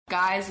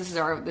Guys, this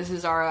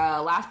is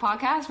our last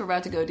podcast. We're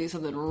about to go do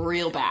something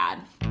real bad.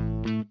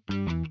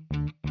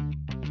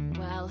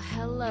 Well,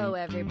 hello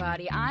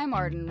everybody. I'm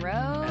Arden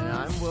Rose. And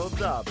I'm Will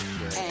Dobbs.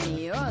 And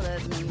you're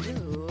listening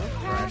to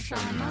Crash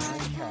on My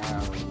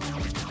Couch,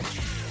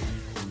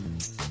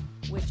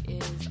 which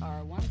is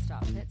our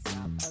one-stop pit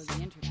stop of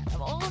the internet,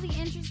 of all the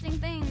interesting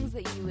things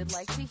that you would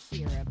like to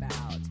hear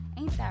about.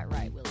 Ain't that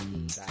right, Willie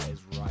D? That is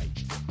right.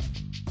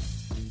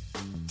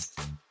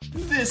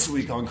 This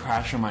week on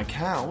Crash on My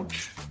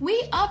Couch,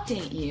 we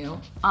update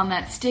you on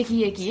that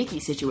sticky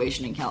icky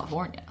situation in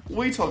California.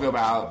 we talk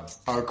about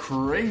a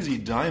crazy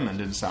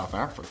diamond in South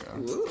Africa.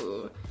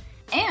 Ooh.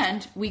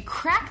 And we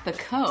crack the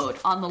code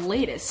on the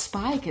latest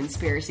spy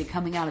conspiracy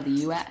coming out of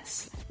the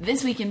U.S.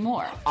 This week and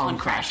more on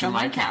Crash on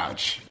My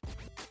Couch.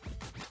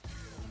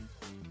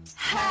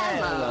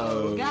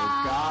 Hello,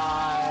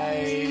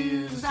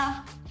 guys.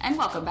 And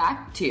welcome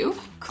back to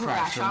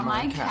Crash on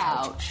My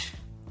Couch.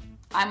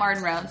 I'm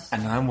Arden Rose.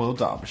 And I'm Will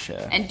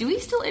Derbyshire. And do we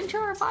still intro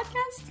our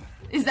podcast?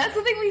 Is that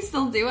the thing we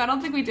still do? I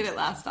don't think we did it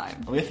last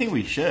time. I think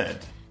we should.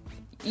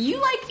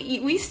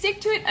 We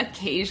stick to it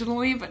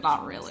occasionally, but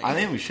not really. I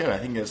think we should. I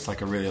think it's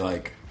like a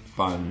really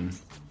fun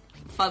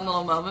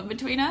little moment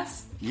between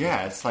us.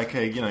 Yeah, it's like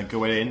a good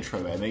way to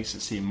intro it. It makes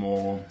it seem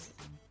more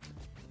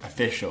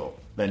official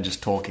than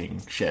just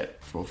talking shit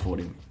for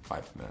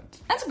 45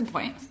 minutes. That's a good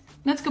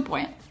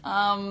point.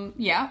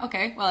 Yeah,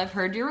 okay. Well, I've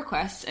heard your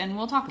request, and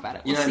we'll talk about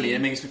it. You know what I mean? It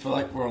makes me feel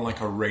like we're on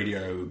a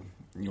radio.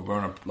 We're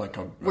on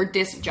we're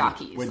disc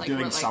jockeys. We're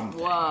doing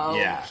something. Whoa,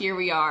 yeah. Here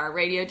we are,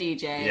 radio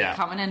DJ,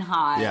 coming in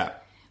hot. Yeah.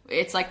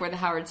 It's like we're the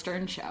Howard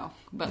Stern show,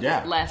 but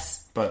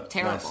less terrible.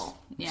 Less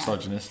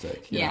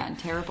misogynistic. Yeah, and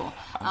terrible.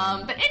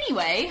 But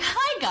anyway,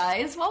 hi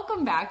guys,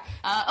 welcome back.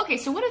 Okay,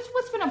 so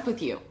what's been up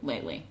with you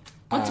lately?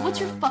 What's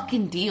your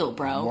fucking deal,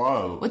 bro?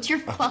 Whoa. What's your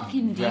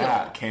fucking deal?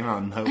 That came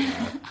out of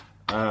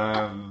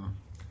nowhere.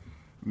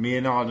 Me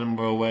and Arden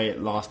were away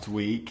last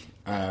week.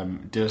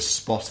 Did a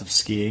spot of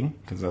skiing,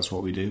 because that's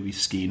what we do. We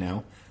ski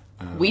now.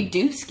 We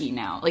do ski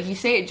now. Like, you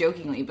say it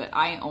jokingly, but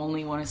I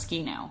only want to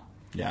ski now.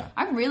 Yeah.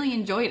 I really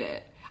enjoyed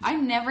it. I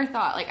never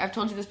thought, I've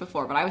told you this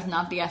before, but I was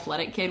not the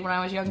athletic kid when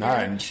I was younger. No,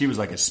 and she was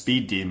like a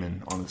speed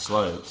demon on the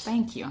slopes.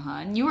 Thank you,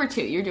 hon. You were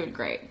too. You're doing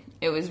great.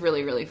 It was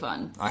really, really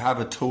fun. I have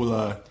a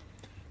taller...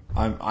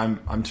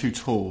 I'm too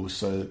tall,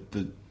 so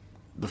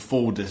the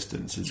fall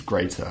distance is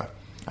greater.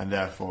 And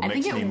therefore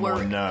makes me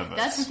more nervous.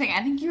 That's the thing.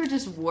 I think you were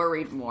just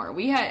worried more.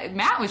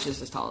 Matt was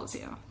just as tall as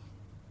you.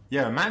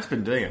 Yeah, Matt's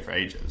been doing it for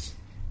ages.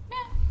 Yeah,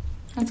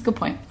 that's a good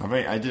point.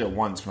 I did it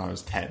once when I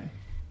was 10.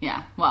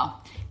 Yeah,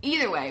 well,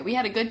 either way, we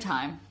had a good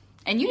time.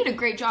 And you did a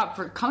great job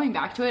for coming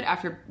back to it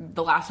after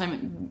the last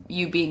time,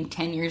 you being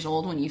 10 years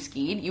old when you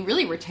skied. You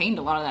really retained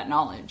a lot of that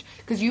knowledge.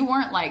 Because you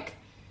weren't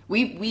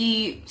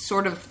we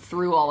sort of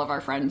threw all of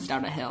our friends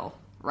down a hill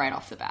right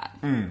off the bat.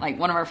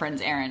 One of our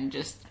friends, Aaron,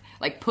 just...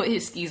 put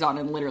his skis on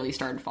and literally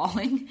started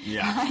falling.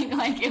 Yeah.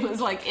 It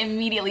was,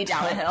 immediately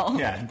down a hill.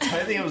 Yeah,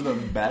 I think it was the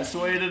best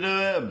way to do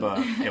it, but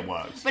it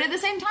worked. But at the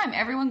same time,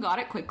 everyone got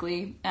it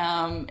quickly.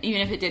 Even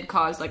if it did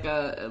cause,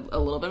 a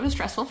little bit of a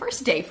stressful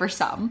first day for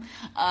some.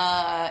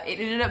 It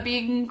ended up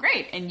being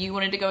great. And you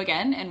wanted to go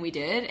again, and we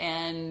did.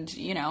 And,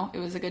 it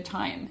was a good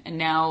time. And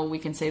now we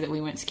can say that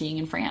we went skiing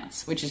in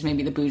France, which is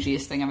maybe the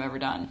bougiest thing I've ever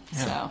done.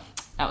 Yeah. So...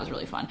 that was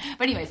really fun.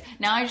 But anyways,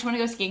 now I just want to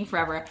go skiing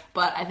forever,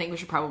 but I think we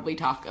should probably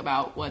talk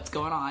about what's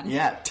going on.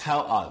 Yeah,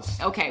 tell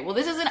us. Okay, well,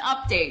 this is an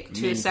update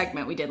to a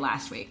segment we did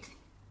last week.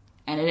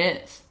 And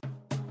it is...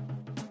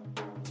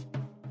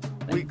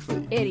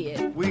 Weekly.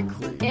 Idiot.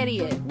 Weekly.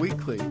 Idiot.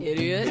 Weekly.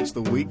 Idiot. It's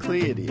the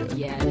Weekly Idiot.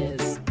 Yeah, it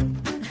is.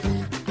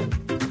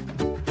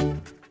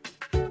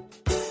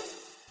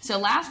 So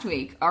last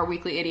week, our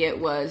weekly idiot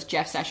was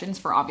Jeff Sessions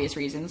for obvious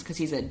reasons, because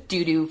he's a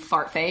doo-doo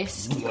fart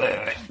face.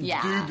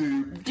 Yeah.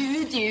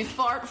 Doo-doo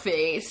fart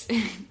face,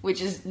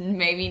 which is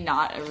maybe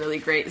not a really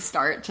great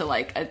start to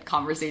a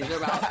conversation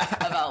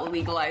about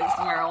legalized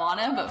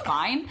marijuana, but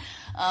fine.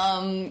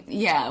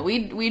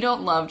 We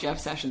don't love Jeff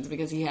Sessions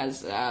because he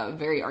has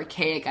very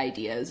archaic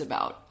ideas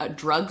about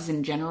drugs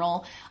in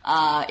general.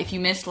 If you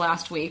missed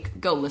last week,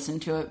 go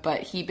listen to it,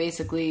 but he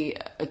basically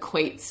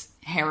equates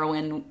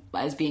heroin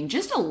as being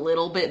just a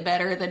little bit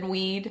better than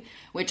weed,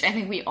 which I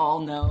think we all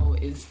know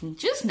is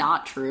just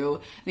not true.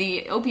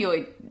 The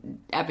opioid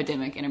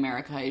epidemic in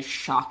America is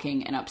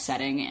shocking and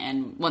upsetting,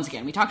 and once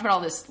again, we talked about all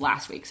this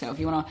last week, so if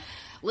you want to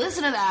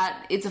listen to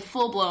that, it's a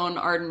full-blown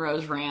Arden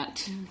Rose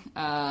rant,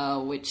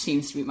 which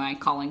seems to be my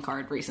calling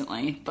card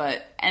recently,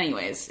 but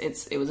anyways,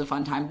 it was a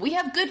fun time. We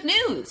have good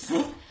news!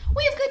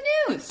 We have good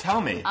news! Tell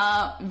me.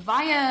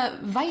 Via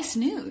Vice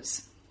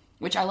News,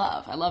 which I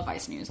love. I love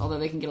Vice News, although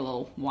they can get a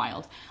little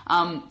wild.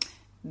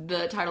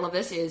 The title of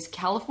this is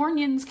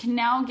Californians Can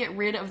Now Get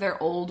Rid of Their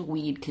Old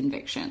Weed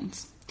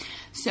Convictions.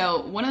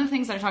 So one of the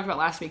things that I talked about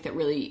last week that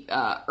really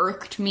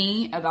irked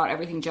me about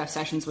everything Jeff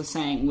Sessions was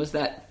saying was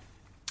that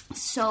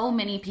so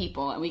many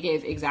people, and we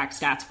gave exact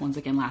stats once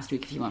again last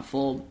week if you want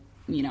full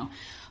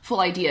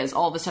ideas.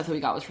 All the stuff that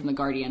we got was from The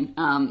Guardian.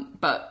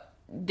 But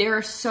there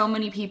are so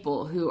many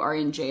people who are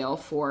in jail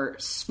for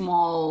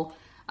small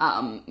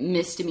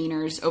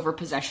misdemeanors over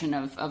possession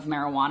of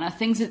marijuana,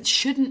 things that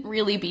shouldn't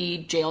really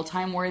be jail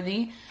time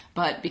worthy,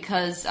 but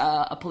because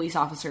a police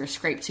officer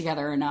scraped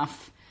together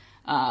enough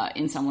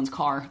in someone's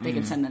car, they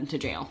can send them to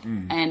jail.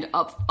 And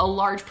a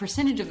large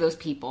percentage of those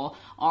people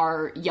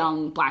are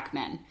young black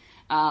men.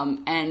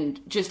 And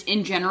just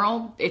in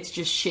general, it's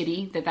just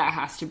shitty that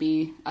has to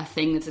be a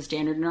thing that's a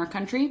standard in our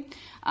country.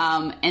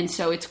 And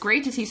so it's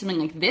great to see something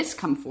like this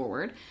come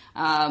forward.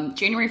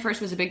 January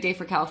 1st was a big day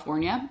for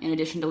California. In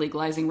addition to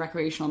legalizing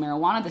recreational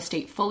marijuana, the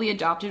state fully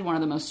adopted one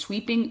of the most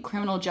sweeping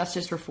criminal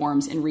justice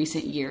reforms in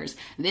recent years.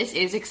 This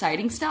is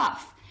exciting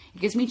stuff.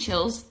 It gives me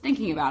chills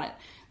thinking about it.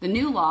 The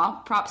new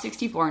law, Prop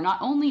 64,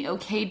 not only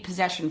okayed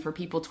possession for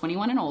people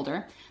 21 and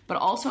older, but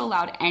also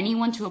allowed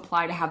anyone to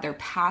apply to have their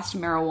past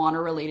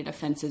marijuana-related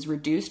offenses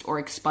reduced or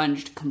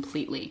expunged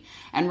completely.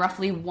 And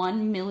roughly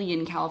 1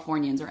 million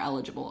Californians are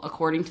eligible,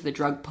 according to the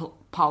Drug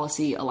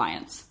Policy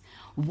Alliance.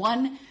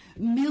 1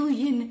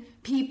 million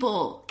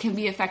people can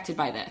be affected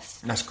by this.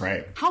 That's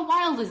great. How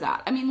wild is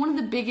that? I mean, one of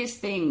the biggest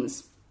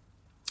things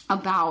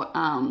about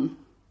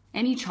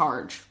any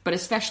charge, but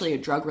especially a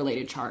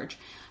drug-related charge,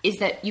 is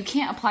that you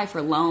can't apply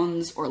for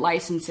loans or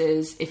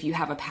licenses if you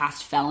have a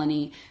past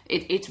felony.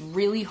 It's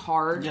really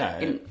hard. Yeah,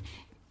 it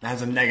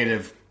has a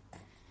negative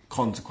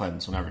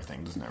consequence on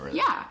everything, doesn't it, really?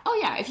 Yeah. Oh,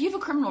 yeah. If you have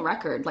a criminal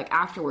record, like,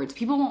 afterwards,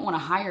 people won't want to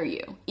hire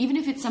you. Even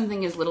if it's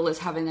something as little as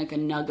having, like, a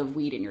nug of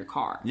weed in your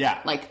car. Yeah.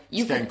 Like,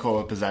 you can call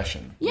it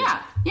possession. Yeah.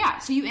 Yeah.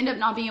 So you end up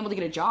not being able to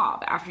get a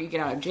job after you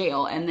get out of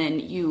jail. And then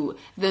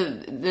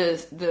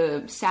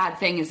the sad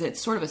thing is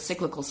it's sort of a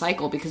cyclical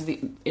cycle because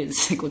it's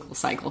cyclical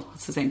cycle.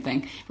 It's the same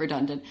thing.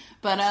 Redundant.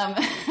 But,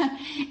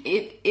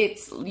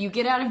 it's, you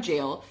get out of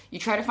jail, you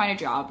try to find a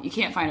job, you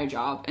can't find a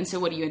job. And so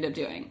what do you end up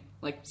doing?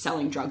 Like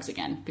selling drugs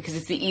again, because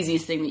it's the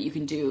easiest thing that you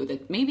can do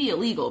that may be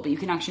illegal, but you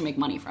can actually make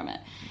money from it.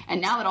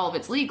 And now that all of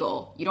it's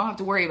legal, you don't have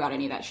to worry about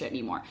any of that shit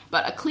anymore.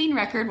 But a clean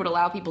record would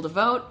allow people to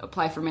vote,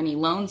 apply for many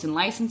loans and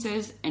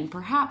licenses, and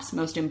perhaps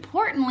most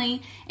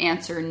importantly,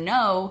 answer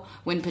no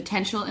when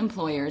potential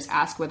employers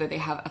ask whether they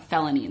have a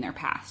felony in their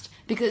past.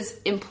 Because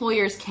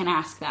employers can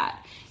ask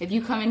that. If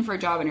you come in for a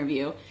job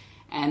interview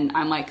and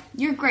I'm like,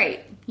 you're great,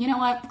 you know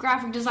what,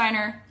 graphic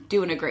designer,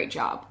 doing a great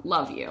job,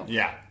 love you.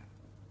 Yeah.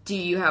 Do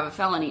you have a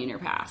felony in your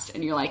past?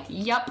 And you're like,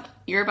 yep,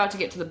 you're about to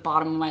get to the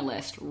bottom of my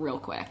list real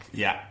quick.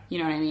 Yeah. You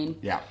know what I mean?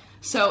 Yeah.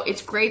 So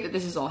it's great that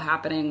this is all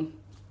happening.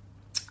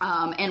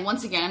 And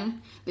once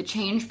again, the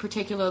change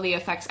particularly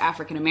affects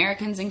African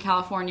Americans in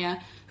California,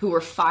 who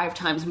were 5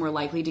 times more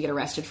likely to get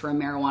arrested for a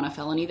marijuana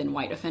felony than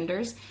white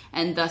offenders,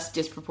 and thus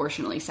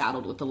disproportionately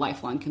saddled with the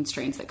lifelong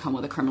constraints that come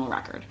with a criminal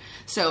record.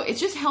 So it's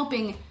just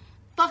helping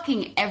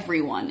fucking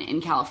everyone in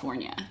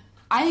California.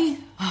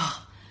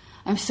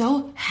 I'm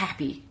so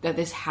happy that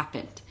this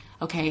happened,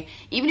 okay?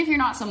 Even if you're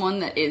not someone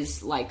that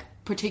is, like,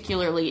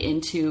 particularly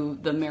into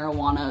the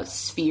marijuana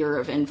sphere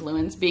of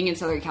influence, being in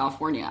Southern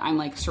California, I'm,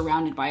 like,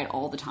 surrounded by it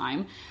all the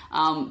time.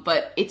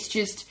 But it's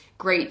just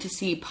great to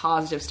see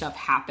positive stuff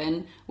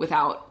happen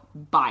without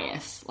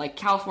bias. Like,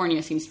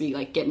 California seems to be,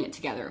 like, getting it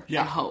together.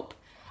 Yeah.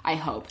 I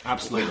hope.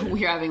 Absolutely.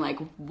 We're having, like,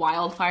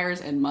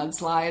 wildfires and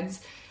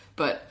mudslides,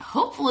 but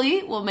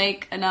hopefully we'll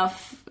make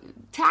enough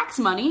tax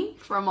money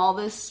from all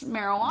this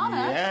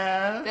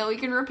marijuana that we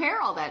can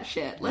repair all that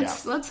shit.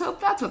 Let's hope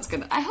that's what's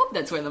gonna. I hope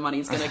that's where the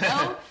money's gonna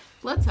go.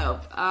 Let's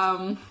hope.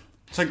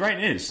 So great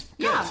news.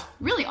 Yeah, Good.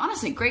 really,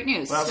 honestly, great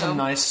news. Well, that's a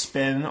nice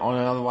spin on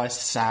an otherwise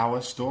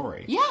sour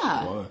story. Yeah.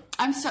 Whoa.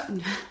 I'm so.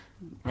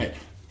 Right.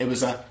 It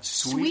was a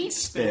sweet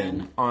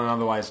spin on an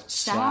otherwise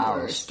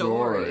sour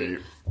story.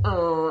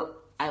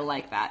 I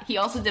like that. He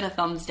also did a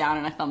thumbs down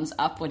and a thumbs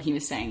up when he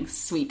was saying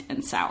sweet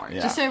and sour.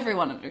 Yeah. Just so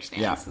everyone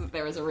understands that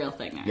there was a real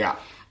thing there. Yeah.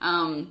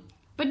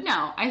 But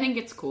no, I think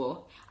it's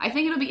cool. I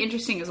think it'll be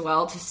interesting as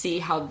well to see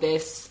how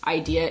this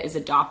idea is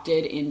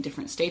adopted in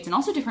different states and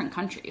also different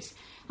countries.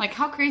 Like,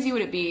 how crazy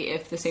would it be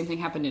if the same thing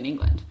happened in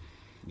England?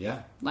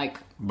 Yeah. Like,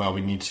 well,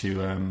 we need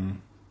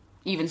to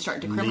even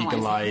start to criminalize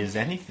legalize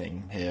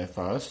anything here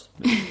first.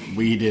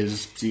 Weed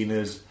is seen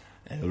as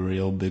a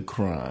real big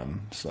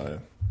crime, so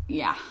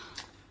yeah.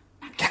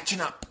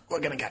 Catching up. We're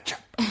gonna catch up.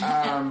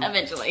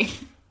 Eventually.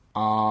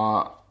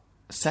 Our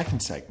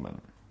second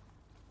segment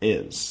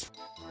is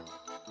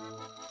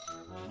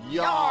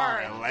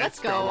Yarn! Let's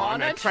go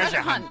on a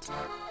treasure hunt.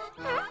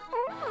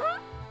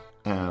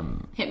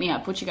 Hit me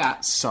up. What you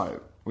got? So,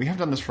 we have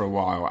done this for a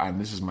while,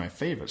 and this is my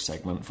favourite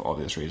segment for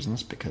obvious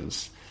reasons,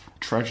 because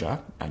treasure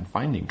and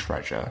finding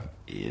treasure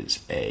is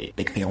a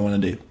big thing I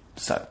want to do.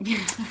 So,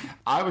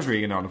 I was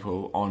reading an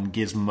article on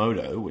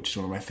Gizmodo, which is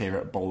one of my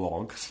favourite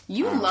blogs.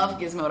 You love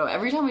Gizmodo.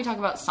 Every time we talk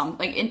about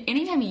something,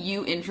 anytime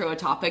you intro a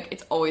topic,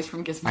 it's always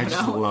from Gizmodo. I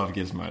just love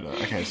Gizmodo.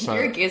 Okay, so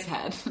you're a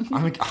Gizhead.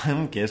 I'm a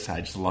Gizhead.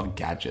 I just love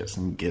gadgets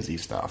and gizzy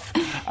stuff.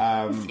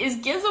 Is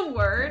Giz a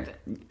word?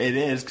 It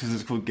is, because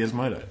it's called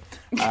Gizmodo.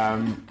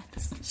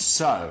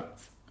 So,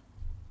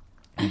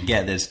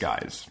 get this,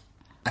 guys.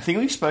 I think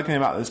we've spoken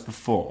about this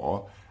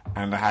before.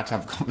 And I had to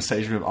have a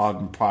conversation with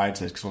Arden prior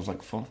to this because I was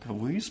like, fuck, have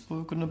we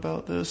spoken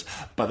about this?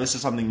 But this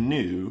is something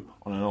new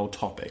on an old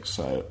topic,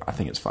 so I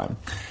think it's fine.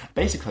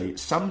 Basically,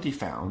 somebody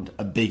found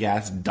a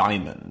big-ass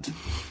diamond.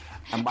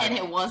 And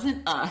it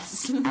wasn't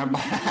us. And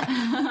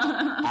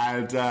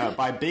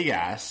by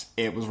big-ass,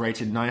 it was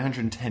rated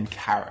 910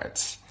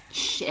 carats.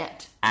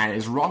 Shit. And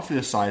it's roughly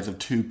the size of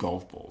 2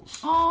 golf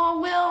balls. Oh,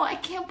 Will, I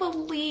can't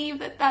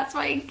believe that's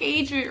my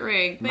engagement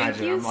ring.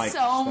 Thank you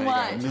so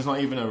much. There's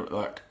not even a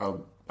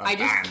I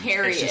just band.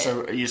 carry it's just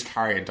it. You just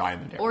carry a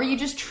diamond. Or you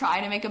just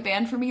try to make a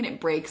band for me and it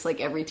breaks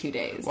like every 2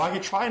 days. Well, I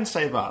could try and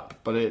save up,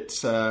 but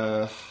it's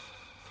a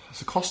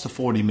cost of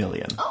 $40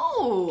 million.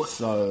 Oh.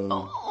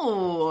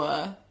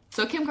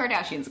 So Kim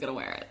Kardashian's gonna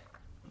wear it.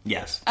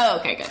 Yes. Oh,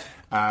 okay, good.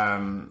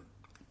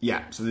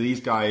 Yeah, so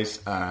these guys,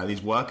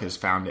 these workers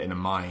found it in a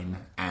mine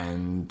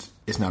and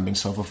it's now being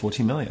sold for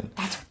 $40 million.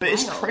 But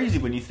it's crazy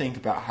when you think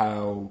about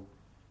how...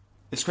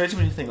 It's crazy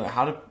when you think, like,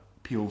 how do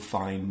people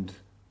find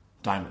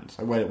diamonds?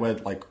 Like, where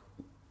like,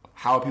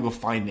 how are people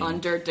finding...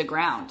 Under the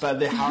ground.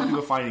 But how are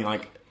people finding,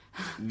 like,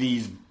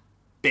 these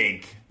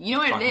big... You know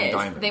what it is?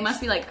 Diamonds? They must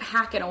be, like,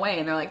 hacking away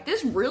and they're like,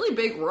 this really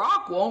big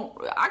rock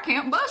I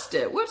can't bust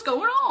it. What's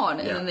going on?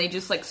 And then they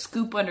just, like,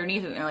 scoop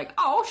underneath it and they're like,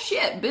 oh,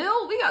 shit,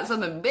 Bill, we got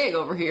something big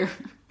over here.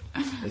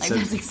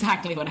 That's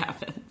exactly what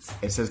happens.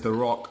 It says the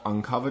rock,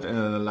 uncovered in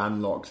the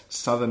landlocked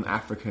southern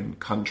African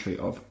country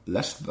of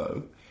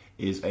Lesotho,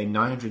 is a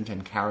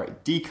 910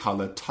 carat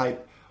D-color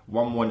type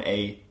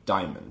 11A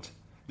diamond.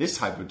 This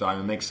type of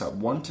diamond makes up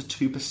 1 to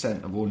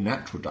 2% of all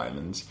natural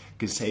diamonds,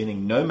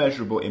 containing no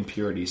measurable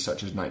impurities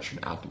such as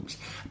nitrogen atoms.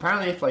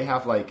 Apparently, if they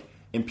have like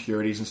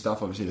impurities and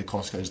stuff, obviously the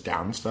cost goes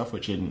down and stuff,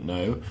 which you didn't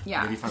know.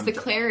 Yeah, because the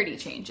clarity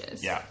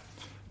changes. Yeah.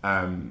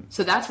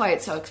 So that's why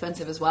it's so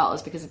expensive as well,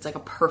 is because it's like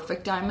a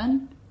perfect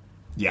diamond.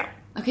 Yeah.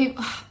 Okay,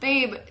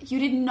 babe, you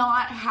did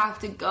not have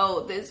to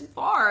go this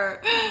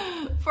far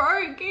for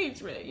our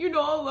engagement. You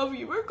know I'll love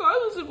you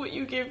regardless of what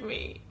you give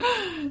me.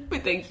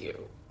 But thank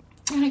you.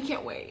 And I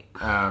can't wait.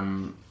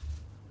 And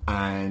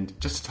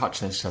just to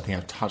touch on this, I think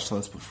I've touched on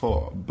this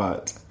before,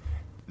 but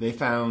they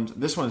found,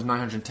 this one is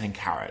 910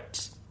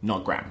 carats,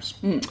 not grams.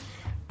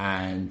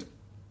 And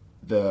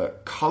the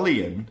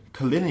Cullinan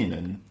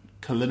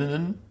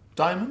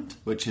diamond,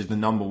 which is the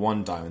number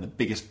 1 diamond, the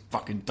biggest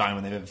fucking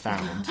diamond they've ever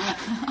found,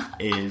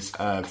 is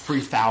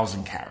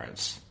 3,000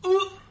 carats.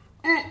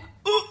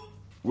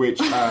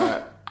 Which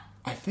I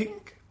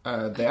think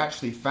they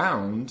actually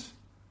found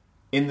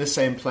in the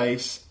same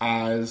place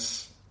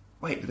as...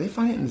 Wait, did they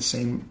find it in the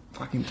same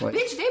fucking place?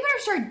 Bitch, they better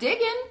start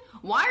digging.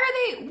 Why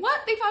are they... What?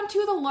 They found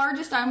 2 of the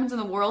largest diamonds in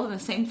the world in the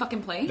same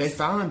fucking place? They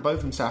found them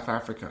both in South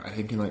Africa, I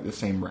think in like the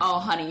same restaurant. Oh,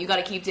 honey, you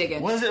gotta keep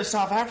digging. What is it with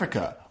South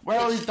Africa? Where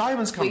are all these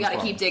diamonds coming from? We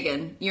gotta keep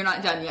digging. You're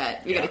not done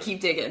yet. We gotta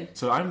keep digging.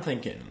 So I'm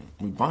thinking,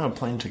 we buy a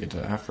plane ticket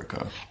to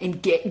Africa.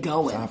 And get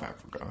going. South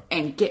Africa.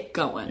 And get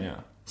going.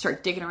 Yeah.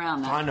 Start digging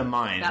around that. Find a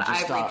mine. That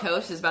Ivory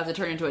Coast is about to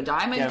turn into a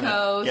diamond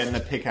coast. Getting the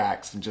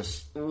pickaxe and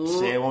just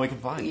see what we can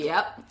find.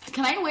 Yep.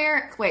 Can I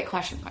wear... Wait,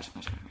 question.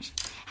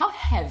 How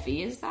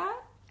heavy is that?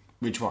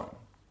 Which one?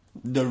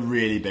 The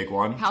really big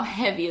one. How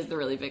heavy is the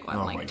really big one?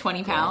 Oh like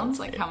 20 pounds?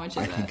 Like how much is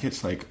it? I think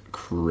it's like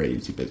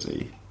crazy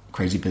busy.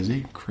 Crazy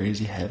busy?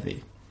 Crazy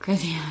heavy.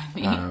 Crazy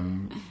heavy.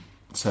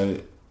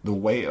 So the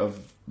weight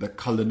of the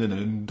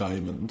Cullinan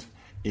diamond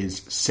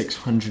is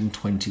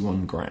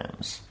 621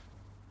 grams.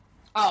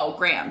 Oh,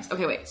 grams.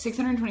 Okay, wait.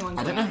 621 grams.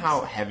 I don't know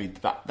how heavy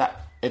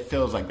that it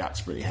feels like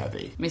that's really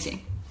heavy. Let me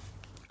see.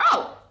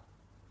 Oh!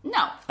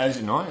 No. As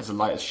you know, it's the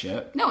light as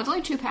shit. No, it's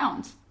only 2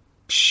 pounds.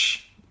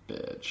 Psh,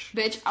 bitch.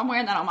 Bitch, I'm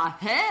wearing that on my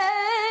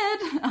head.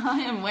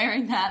 I am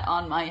wearing that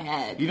on my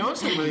head. You know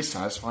what's like really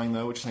satisfying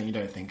though, which is something you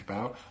don't think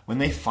about? When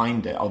they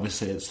find it,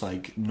 obviously it's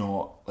like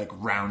not like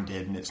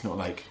rounded and it's not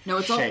like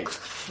shaped.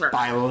 But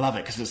I love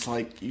it because it's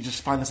like you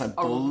just find this like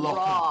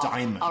block of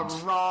diamond. A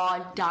raw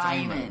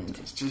diamond.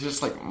 It's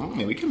just like,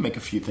 we can make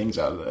a few things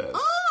out of this.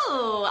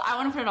 Ooh, I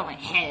want to put it on my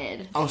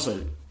head.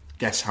 Also,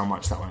 guess how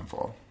much that went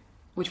for?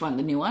 Which one?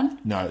 The new one?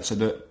 No, so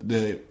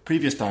the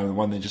previous diamond, the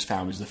one they just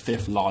found, was the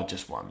 5th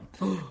largest one.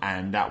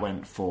 And that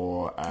went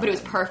for... but it was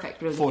perfect.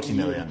 But it was 40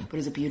 million. But it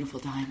was a beautiful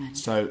diamond.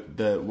 So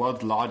the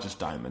world's largest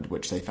diamond,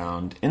 which they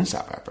found in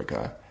South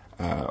Africa,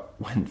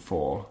 went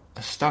for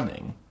a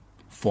stunning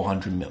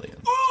 400 million.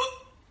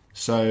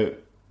 So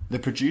the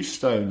produced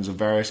stones of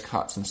various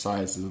cuts and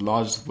sizes, the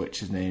largest of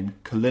which is named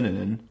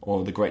Cullinan,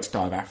 or the Great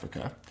Star of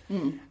Africa,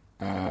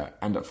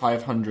 and at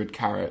 500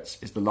 carats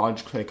is the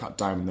largest clear-cut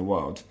diamond in the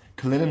world.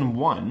 Cullinan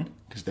won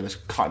because they was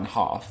cut in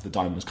half. The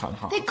diamond was cut in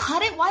half. They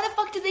cut it? Why the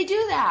fuck did they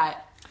do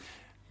that?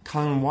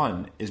 Cullinan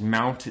 1 is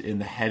mounted in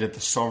the head of the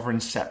sovereign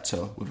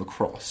scepter with a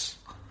cross.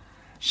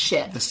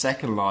 Shit. The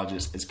second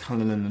largest is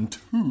Cullinan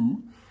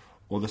 2,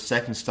 or the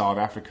second star of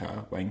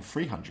Africa, weighing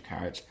 300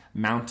 carats,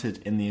 mounted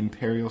in the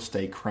imperial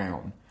state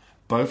crown.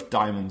 Both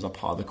diamonds are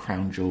part of the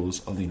crown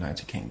jewels of the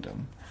United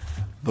Kingdom.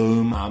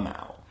 Boom, I'm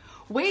out.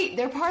 Wait,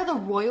 they're part of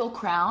the royal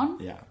crown?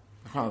 Yeah.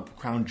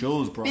 Crown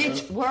jewels, bro.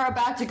 Bitch, we're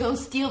about to go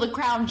steal the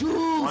crown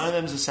jewels. One of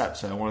them's a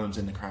scepter, and one of them's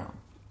in the crown.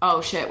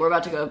 Oh shit, we're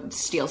about to go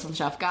steal some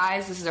stuff.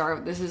 Guys, this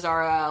is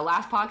our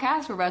last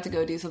podcast. We're about to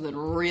go do something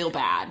real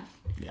bad.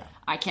 Yeah.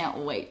 I can't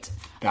wait.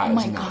 That oh is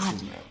my nuts, god.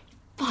 isn't it?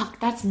 Fuck,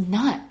 that's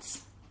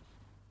nuts.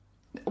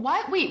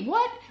 Why? Wait,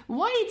 what?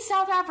 Why did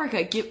South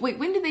Africa give... Wait,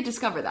 when did they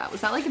discover that?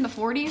 Was that like in the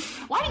 40s?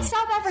 Why did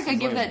South Africa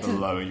give that to...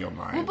 blowing your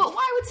mind. Well, but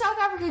why would South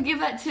Africa give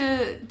that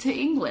to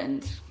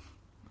England?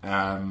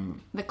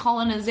 The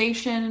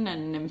colonization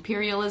and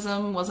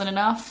imperialism wasn't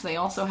enough. They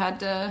also had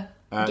to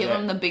give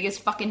them the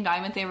biggest fucking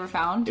diamond they ever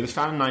found. It was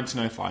found in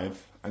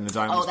 1905, and the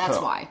diamond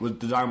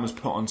the diamond was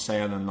put on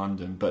sale in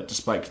London, but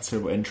despite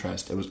considerable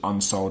interest, it was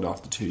unsold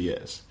after 2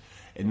 years.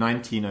 In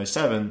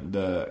 1907,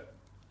 the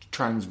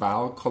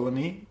Transvaal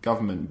colony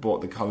government bought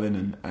the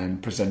Cullinan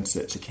and presented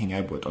it to King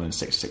Edward on his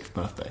 66th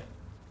birthday.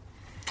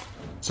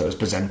 So it was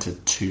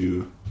presented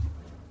to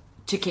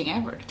King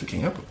Edward. To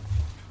King Edward.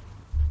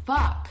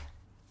 Fuck.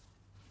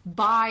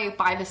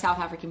 By the South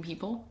African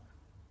people?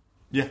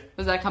 Yeah.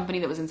 Was that a company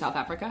that was in South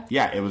Africa?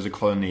 Yeah, it was a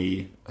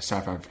colony, a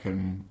South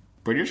African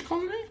British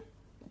colony?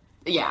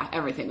 Yeah,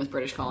 everything was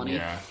British colony.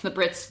 Yeah. The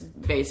Brits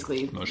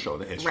basically Not sure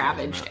the history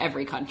ravaged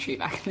every country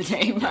back in the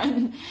day, but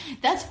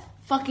that's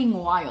fucking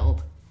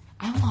wild.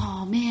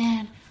 Oh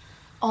man.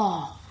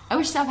 Oh. I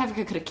wish South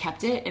Africa could have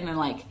kept it and then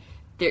like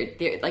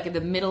they're like in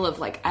the middle of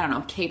like, I don't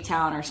know, Cape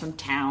Town or some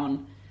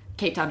town.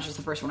 Cape Town's just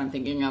the first one I'm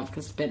thinking of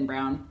because it's Ben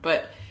Brown.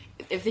 But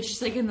if it's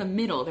just like in the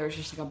middle, there's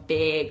just like a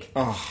big,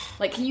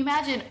 like, can you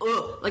imagine,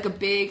 like a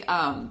big,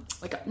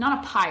 like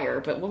not a pyre,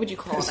 but what would you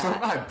call It's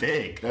that? not that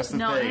big. That's the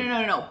thing.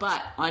 No,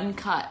 but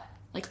uncut,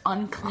 like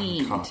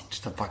uncleaned. Uncut,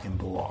 just a fucking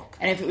block.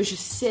 And if it was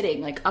just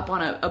sitting like up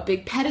on a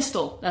big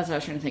pedestal, that's what I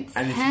was trying to think.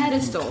 And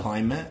pedestal. if you can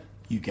climb it,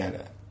 you get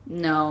it.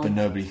 No. But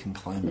nobody can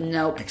climb it.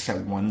 Nope.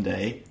 Except one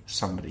day,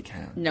 somebody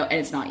can. No, and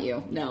it's not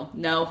you. No,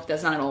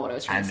 that's not at all what I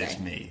was trying to say. And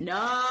it's me.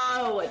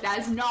 No,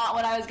 that's not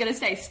what I was going to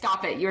say.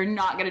 Stop it. You're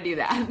not going to do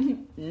that.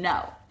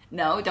 No,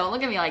 don't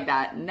look at me like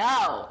that.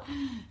 No.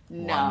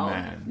 One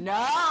man.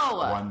 No.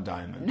 One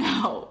diamond.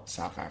 No.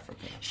 South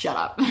Africa. Shut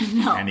up.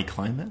 No. Can he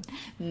climb it?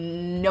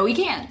 No, he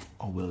can't.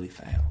 Or will he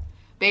fail?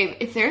 Babe,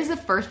 if there's the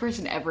first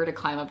person ever to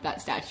climb up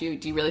that statue,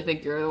 do you really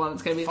think you're the one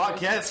that's going to be the Fuck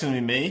first? yeah, it's going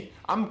to be me.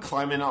 I'm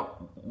climbing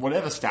up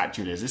whatever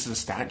statue it is. This is a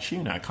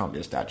statue? No, it can't be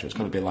a statue. It's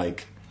got to be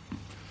like...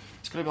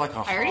 It's got to be like a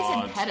I already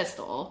said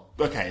pedestal.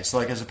 Okay, so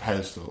like it's a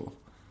pedestal.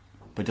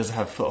 But does it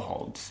have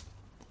footholds?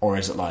 Or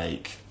is it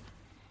like...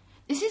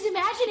 This is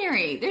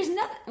imaginary. There's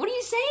nothing... What are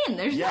you saying?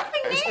 There's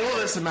nothing there. It's all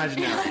this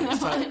imaginary.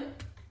 So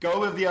go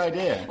with the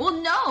idea.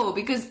 Well, no,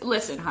 because,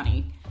 listen,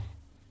 honey...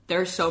 There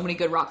are so many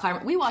good rock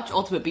climbers. We watch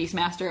Ultimate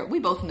Beastmaster. We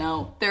both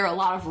know there are a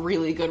lot of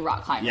really good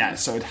rock climbers. Yeah,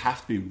 so it'd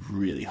have to be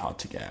really hard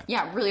to get.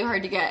 Yeah, really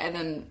hard to get, and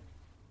then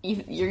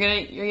you're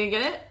gonna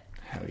get it?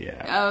 Hell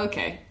yeah. Oh,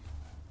 okay.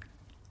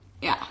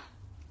 Yeah.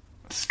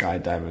 Sky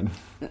diamond.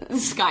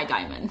 Sky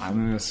diamond. I'm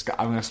gonna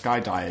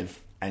skydive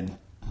and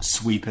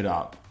sweep it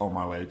up on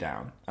my way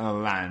down, and I'll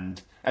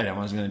land, and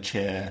everyone's gonna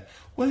cheer.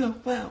 Well.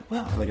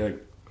 They're gonna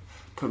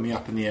put me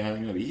up in the air. They're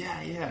gonna be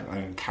yeah. I'm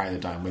gonna carry the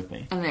diamond with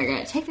me, and they're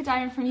gonna take the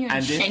diamond from you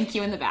and shank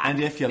you in the back. And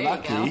if you're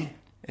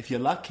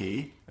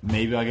lucky,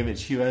 maybe I'll give it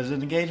to you as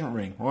an engagement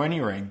ring or any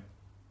ring.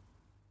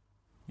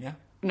 Yeah.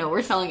 No,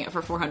 we're selling it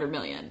for $400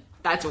 million.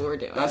 That's what we're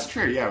doing. That's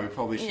true. Yeah, we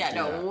probably should. Yeah,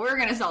 no, we're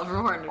gonna sell it for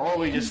 $400 million. Or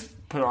we just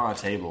put it on our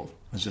table.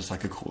 It's just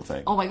like a cool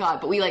thing. Oh my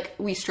god! But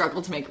we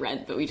struggle to make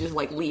rent, but we just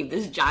like leave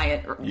this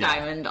giant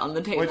diamond on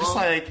the table. We're just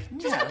like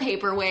a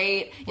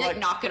paperweight. You like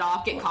knock it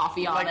off, get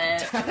coffee on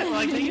it.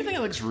 Like, do you think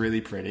it looks really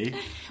pretty?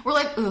 We're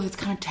like, ooh, it's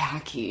kind of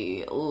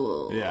tacky.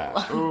 Ooh.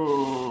 Yeah.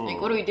 Ooh. Like,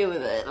 what do we do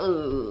with it?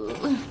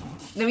 Ooh.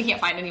 Then we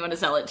can't find anyone to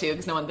sell it to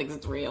because no one thinks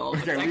it's real.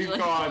 Okay, we've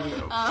gone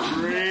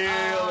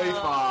really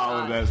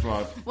far with this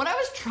one. What I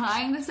was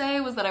trying to say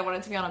was that I want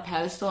it to be on a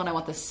pedestal and I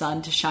want the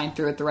sun to shine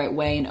through it the right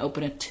way and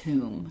open a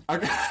tomb.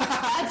 Okay.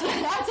 That's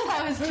what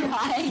I was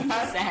trying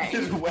to say.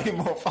 It's way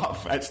more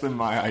far-fetched than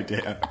my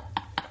idea.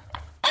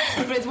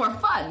 But it's more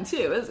fun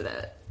too, isn't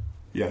it?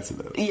 Yes, it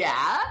is.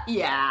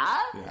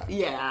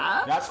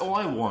 Yeah. That's all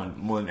I want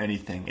more than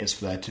anything is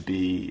for there to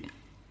be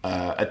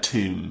a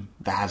tomb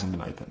that hasn't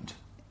been opened.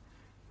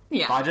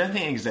 Yeah. But I don't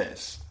think it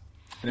exists.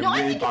 And I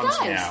think it does.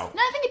 Me out.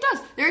 No, I think it does.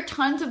 There are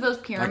tons of those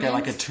pyramids.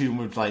 Like a tomb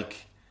with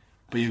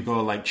but you've got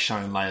to like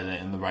shine light in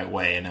it in the right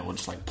way and it will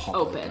just like pop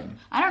open.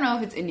 I don't know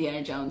if it's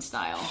Indiana Jones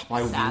style.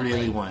 I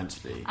really want it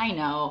to be. I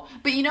know.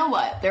 But you know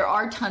what? There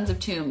are tons of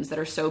tombs that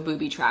are so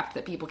booby trapped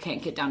that people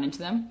can't get down into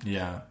them.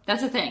 Yeah.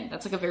 That's a thing.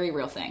 That's like a very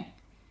real thing.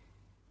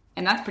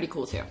 And that's pretty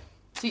cool too.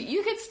 So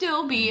you could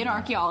still be an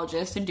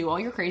archaeologist and do all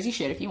your crazy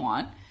shit if you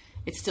want.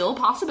 It's still a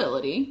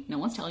possibility. No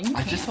one's telling you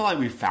I just feel like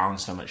we've found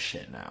so much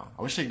shit now.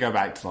 I wish I could go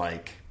back to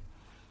like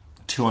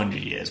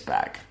 200 years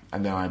back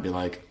and then I'd be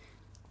like,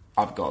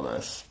 I've got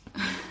this.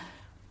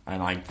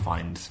 And I'd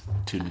find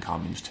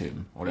Tutankhamun's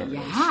tomb, whatever it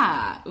is.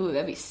 Yeah. Ooh,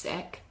 that'd be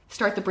sick.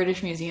 Start the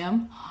British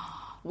Museum.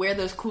 Wear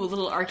those cool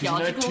little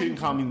archaeological... You know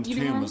Tutankhamun's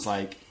tomb was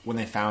like, when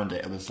they found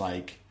it, it was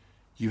like,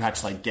 you had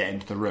to like get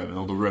into the room and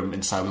all the room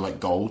inside was like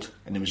gold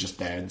and it was just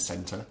there in the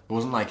centre. It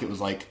wasn't like it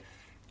was like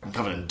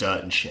covered in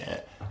dirt and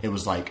shit. it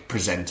was like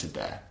presented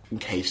there,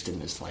 encased in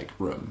this like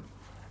room.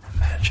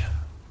 Imagine.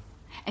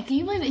 And can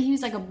you believe that he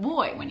was like a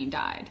boy when he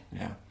died?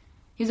 Yeah.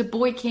 He was a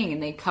boy king,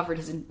 and they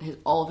covered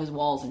all of his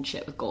walls and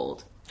shit with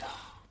gold.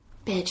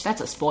 Bitch, that's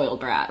a spoiled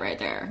brat right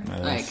there.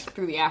 That like, is.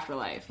 through the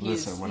afterlife.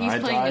 Listen, when he's I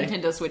playing die,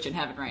 Nintendo Switch in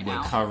heaven right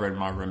now. We're covering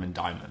my room in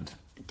diamond.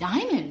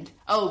 Diamond?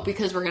 Oh,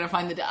 because we're gonna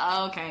find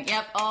oh, okay.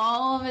 Yep,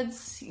 all of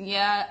it's...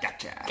 Yeah.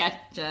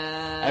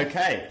 Gotcha.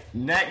 Okay,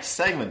 next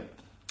segment.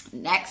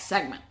 Next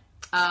segment.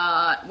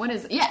 What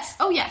is it? Yes.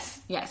 Oh,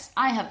 yes.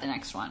 I have the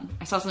next one.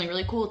 I saw something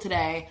really cool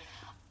today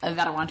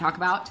that I want to talk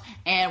about,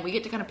 and we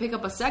get to kind of pick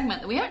up a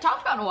segment that we haven't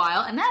talked about in a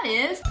while, and that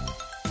is...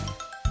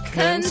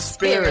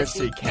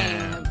 Conspiracy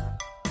Camp.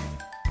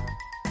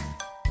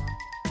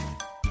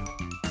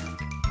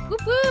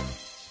 Whoop whoop.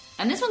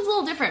 And this one's a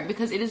little different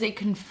because it is a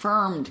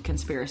confirmed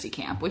conspiracy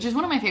camp, which is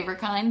one of my favorite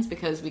kinds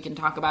because we can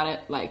talk about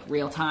it like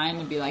real time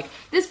and be like,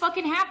 this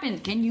fucking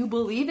happened. Can you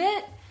believe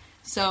it?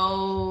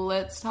 So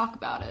let's talk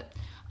about it.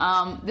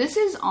 This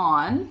is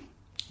on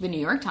the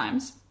New York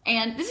Times.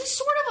 And this is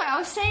sort of like I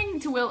was saying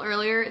to Will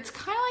earlier, it's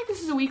kind of like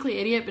this is a Weekly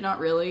Idiot, but not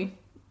really.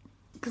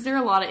 Because there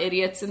are a lot of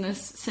idiots in this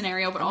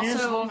scenario, but There's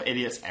a also... lot of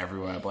idiots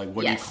everywhere, but like,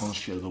 what do you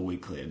constitute as a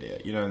weekly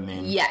idiot? You know what I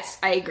mean? Yes,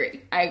 I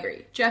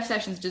agree. Jeff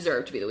Sessions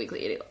deserved to be the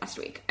Weekly Idiot last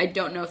week. I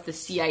don't know if the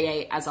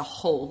CIA as a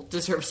whole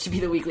deserves to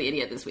be the Weekly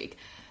Idiot this week.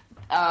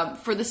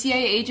 For the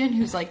CIA agent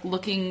who's like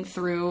looking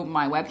through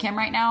my webcam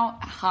right now,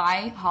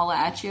 hi, holla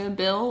at you,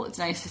 Bill. It's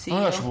nice to see you.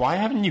 Oh gosh, why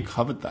haven't you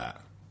covered that?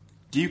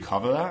 Do you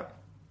cover that?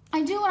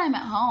 I do when I'm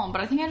at home,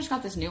 but I think I just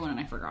got this new one and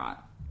I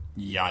forgot.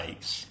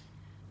 Yikes.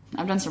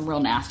 I've done some real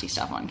nasty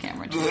stuff on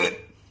camera, too.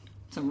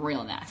 Some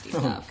real nasty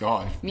stuff. Oh,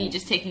 God. Me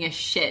just taking a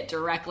shit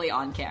directly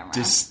on camera.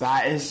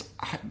 That is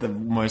the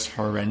most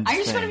horrendous I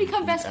just want to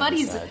become best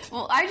buddies. Said.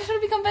 Well, I just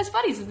want to become best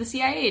buddies with the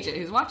CIA agent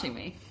who's watching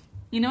me.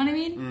 You know what I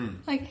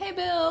mean? Like, hey,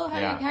 Bill,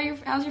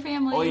 how's your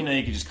family? Or,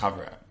 you could just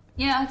cover it.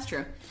 Yeah, that's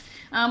true.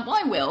 Well,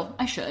 I will.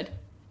 I should.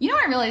 You know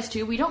what I realized,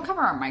 too? We don't cover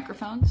our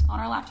microphones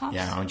on our laptops.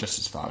 Yeah, I'm just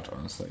as fucked,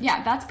 honestly.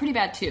 Yeah, that's pretty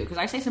bad, too, because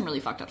I say some really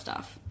fucked up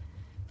stuff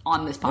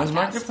on this podcast. There's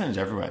microphones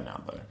everywhere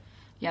now, though.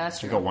 Yeah, that's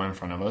true. We've got one in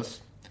front of us.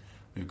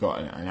 We've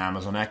got an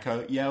Amazon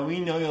Echo. Yeah, we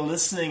know you're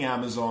listening,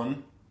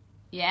 Amazon.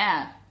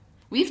 Yeah.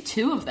 We have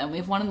two of them. We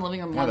have one in the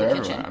living room and one in the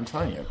kitchen. Everywhere. I'm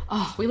telling you.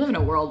 Oh, we live in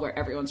a world where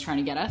everyone's trying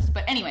to get us.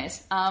 But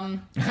anyways,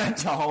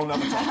 that's a whole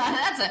nother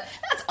topic.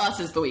 that's us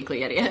as the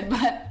Weekly Idiot.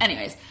 But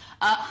anyways,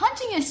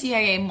 hunting a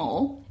CIA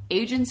mole,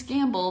 agents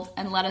gambled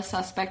and let a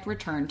suspect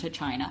return to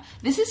China.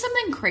 This is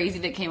something crazy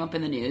that came up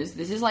in the news.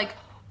 This is like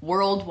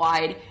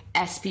worldwide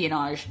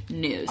espionage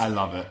news. I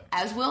love it.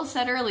 As Will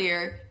said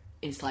earlier,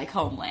 it's like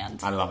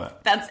Homeland. I love it.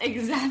 That's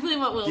exactly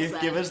what Will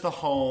said. Give us the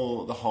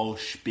whole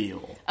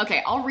spiel.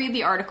 Okay, I'll read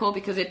the article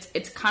because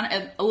it's kind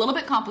of a little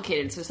bit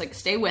complicated. So it's like,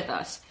 stay with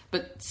us.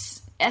 But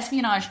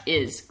espionage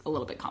is a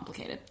little bit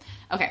complicated.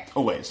 Okay.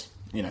 Always.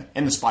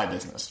 In the spy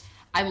business.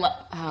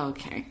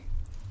 Okay.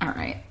 All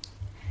right.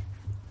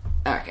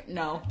 Okay,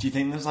 no. Do you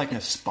think there's like a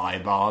spy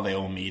bar they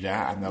all meet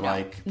at and they'll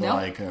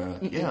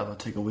they'll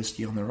take a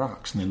whiskey on the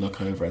rocks and they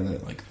look over and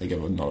they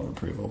give a nod of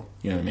approval.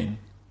 You know what I mean?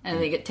 And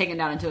they get taken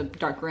down into a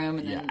dark room,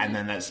 and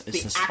then it's the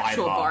a spy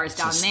actual bar is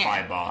down it's a there.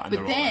 Spy bar,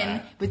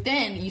 and but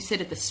then you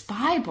sit at the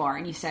spy bar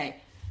and you say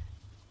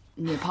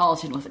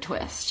Neapolitan with a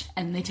twist,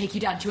 and they take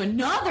you down to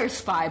another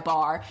spy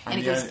bar, and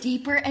it goes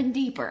deeper and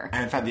deeper.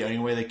 And in fact, the only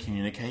way they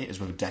communicate is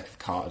with a deck of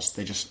cards.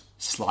 They just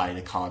slide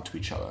a card to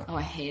each other. Oh,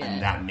 I hate it.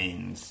 And that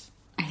means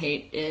I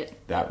hate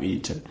it. That we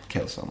need to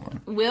kill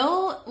someone.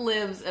 Will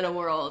lives in a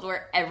world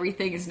where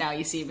everything is Now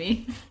You See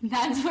Me.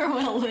 That's where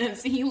Will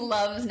lives. He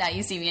loves Now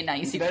You See Me and Now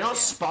You See Me. They're not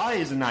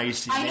spies and Now You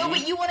See Me. I know,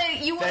 but you want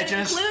to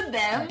include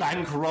them.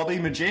 Bank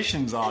robbing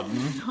magicians, Arden.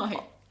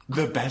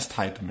 The best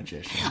type of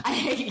magician. I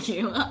hate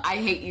you. I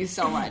hate you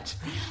so much.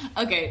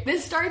 Okay,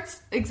 this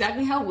starts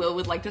exactly how Will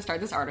would like to start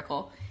this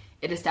article.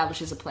 It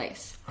establishes a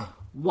place.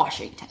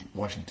 Washington.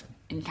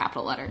 In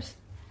capital letters.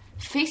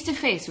 Face to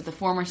face with a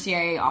former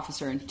CIA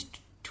officer in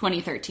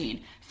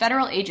 2013,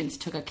 federal agents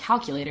took a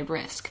calculated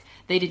risk.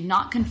 They did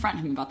not confront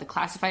him about the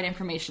classified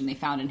information they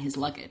found in his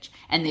luggage,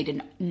 and they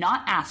did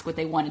not ask what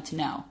they wanted to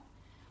know,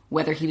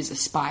 whether he was a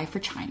spy for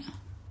China.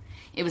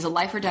 It was a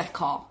life or death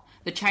call.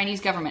 The Chinese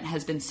government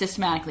has been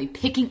systematically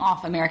picking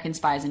off American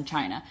spies in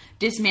China,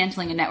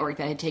 dismantling a network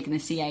that had taken the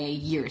CIA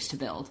years to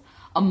build.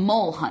 A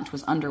mole hunt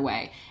was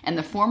underway, and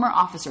the former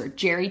officer,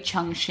 Jerry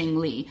Chung-Shing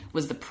Lee,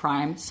 was the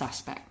prime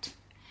suspect.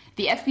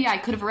 The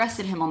FBI could have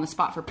arrested him on the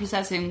spot for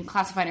possessing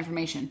classified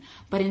information,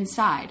 but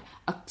inside,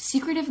 a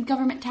secretive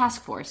government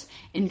task force,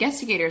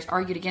 investigators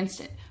argued against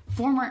it.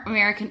 Former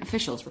American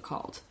officials were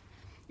called.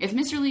 If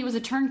Mr. Lee was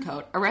a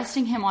turncoat,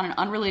 arresting him on an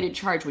unrelated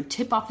charge would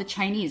tip off the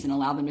Chinese and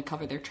allow them to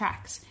cover their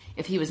tracks.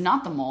 If he was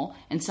not the mole,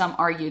 and some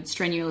argued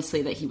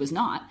strenuously that he was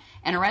not,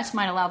 an arrest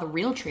might allow the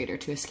real traitor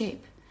to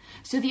escape.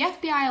 So the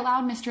FBI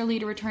allowed Mr. Lee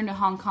to return to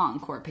Hong Kong,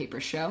 court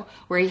papers show,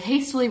 where he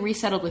hastily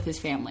resettled with his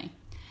family.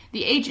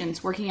 The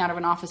agents, working out of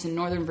an office in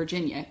Northern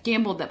Virginia,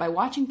 gambled that by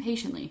watching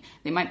patiently,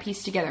 they might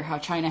piece together how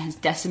China has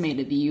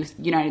decimated the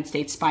United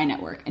States spy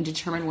network and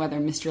determine whether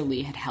Mr.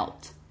 Lee had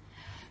helped.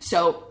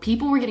 So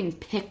people were getting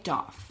picked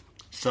off.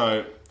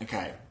 So,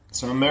 okay.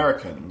 So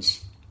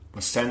Americans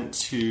were sent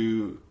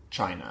to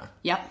China.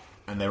 Yep.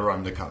 And they were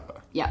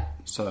undercover.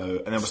 Yep.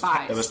 So, and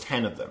there was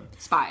 10 of them.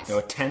 Spies. There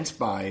were 10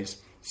 spies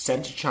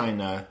sent to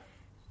China.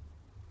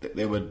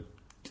 They would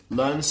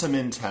learn some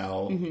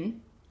intel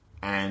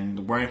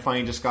and wearing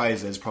funny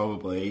disguises,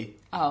 probably.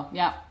 Oh,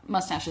 yeah.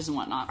 Mustaches and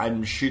whatnot.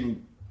 And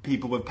shooting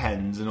people with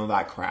pens and all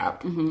that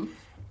crap. Mm-hmm.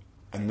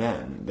 And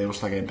then they will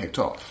start getting picked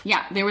off.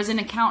 Yeah, there was an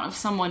account of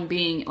someone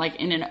being, like,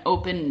 in an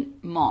open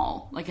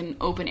mall, like an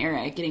open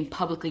area, getting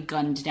publicly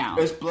gunned down.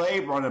 It's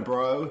Blade Runner,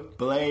 bro.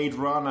 Blade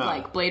Runner.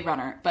 Like, Blade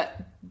Runner. But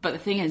the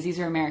thing is, these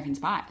are American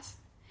spies.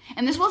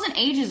 And this wasn't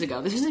ages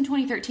ago. This was in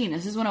 2013.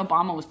 This is when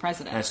Obama was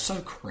president. That's so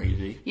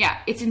crazy. Yeah,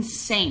 it's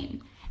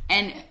insane.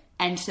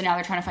 And so now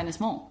they're trying to find this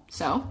mole.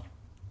 So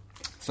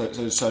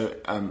just so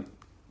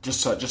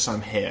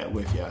I'm here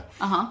with you.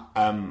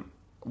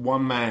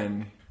 One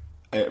man,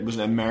 it was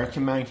an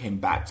American man, came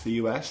back to the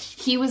US.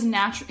 He was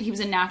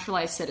a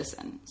naturalized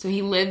citizen. So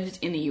he lived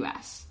in the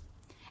US.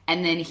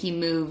 And then he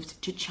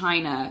moved to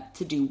China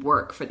to do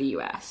work for the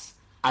US.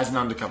 As an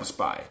undercover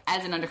spy.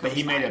 But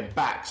he made it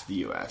back to the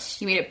US.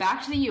 He made it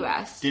back to the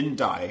US. Didn't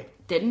die.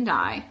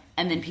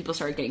 And then people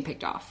started getting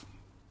picked off.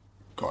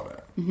 Got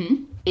it.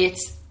 Mm-hmm.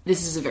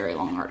 This is a very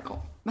long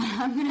article. But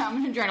I'm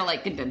gonna try to,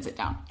 like, condense it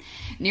down.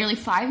 Nearly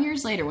 5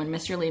 years later, when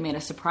Mr. Lee made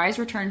a surprise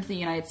return to the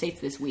United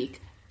States this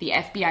week, the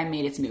FBI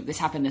made its move. This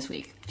happened this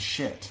week.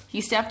 Shit.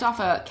 He stepped off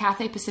a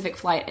Cathay Pacific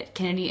flight at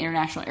Kennedy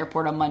International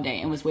Airport on Monday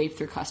and was waved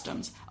through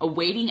customs. A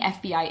waiting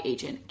FBI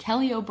agent,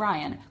 Kelly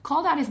O'Brien,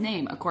 called out his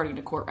name, according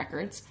to court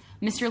records.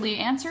 Mr. Lee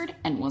answered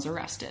and was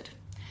arrested.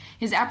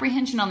 His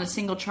apprehension on the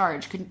single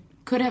charge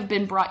could have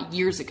been brought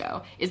years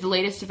ago, is the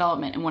latest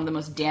development in one of the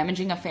most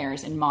damaging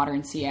affairs in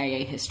modern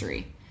CIA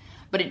history.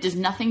 But it does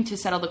nothing to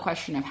settle the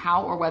question of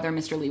how or whether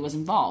Mr. Lee was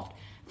involved.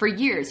 For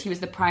years, he was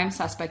the prime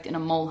suspect in a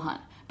mole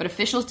hunt, but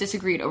officials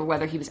disagreed over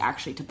whether he was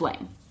actually to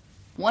blame.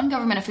 One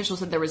government official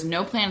said there was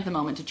no plan at the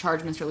moment to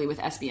charge Mr. Lee with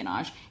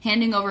espionage,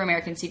 handing over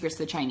American secrets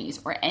to the Chinese,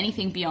 or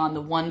anything beyond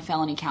the one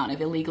felony count of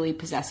illegally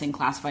possessing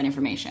classified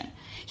information.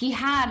 He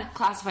had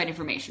classified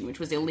information, which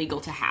was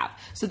illegal to have,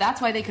 so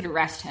that's why they could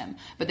arrest him,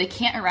 but they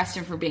can't arrest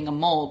him for being a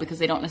mole because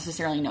they don't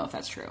necessarily know if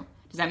that's true.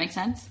 Does that make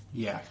sense?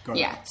 Yeah, got it.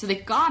 Yeah, so they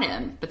got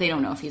him, but they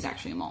don't know if he's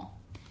actually a mole.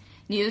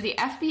 Neither the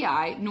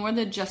FBI nor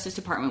the Justice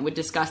Department would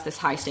discuss this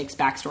high-stakes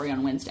backstory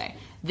on Wednesday.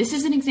 This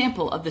is an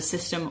example of the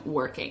system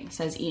working,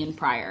 says Ian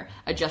Pryor,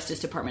 a Justice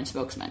Department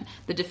spokesman.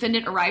 The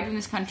defendant arrived in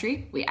this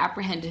country, we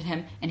apprehended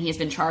him, and he has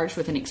been charged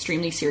with an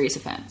extremely serious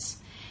offense.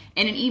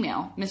 In an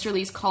email, Mr.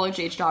 Lee's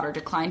college-age daughter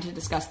declined to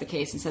discuss the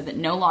case and said that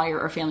no lawyer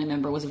or family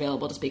member was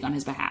available to speak on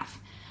his behalf.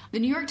 The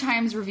New York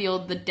Times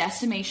revealed the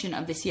decimation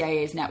of the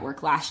CIA's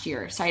network last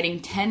year, citing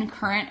 10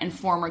 current and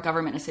former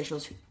government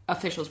officials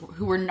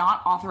who were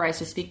not authorized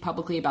to speak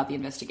publicly about the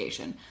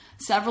investigation.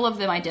 Several of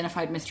them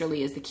identified Mr.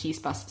 Lee as the key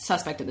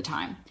suspect at the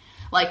time.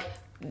 Like,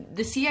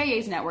 the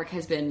CIA's network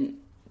has been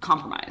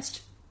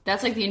compromised.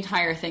 That's like the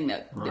entire thing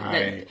that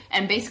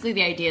and basically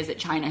the idea is that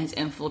China has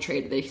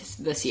infiltrated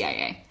the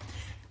CIA.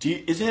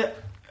 Is it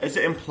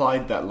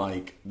implied that,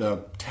 like,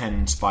 the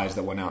 10 spies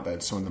that went out there,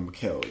 some of them were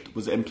killed?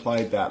 Was it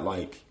implied that,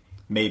 like,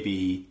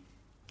 maybe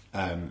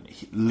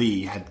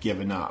Lee had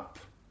given up,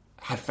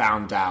 had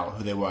found out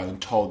who they were and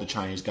told the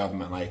Chinese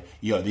government, like,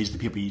 yo, these are the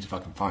people you need to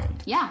fucking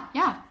find? Yeah.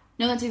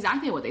 No, that's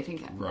exactly what they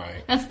think then.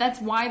 Right. That's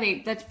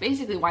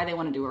basically why they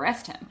wanted to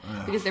arrest him.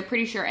 Ugh. Because they're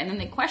pretty sure, and then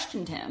they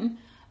questioned him.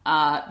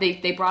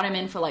 They brought him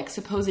in for, like,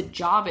 supposed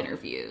job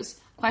interviews,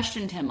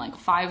 questioned him, like,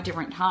 5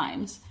 different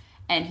times,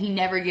 and he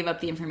never gave up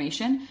the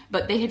information.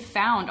 But they had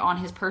found on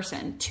his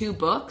person 2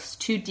 books,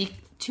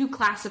 2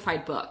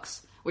 classified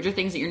books, which are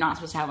things that you're not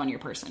supposed to have on your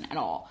person at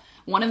all.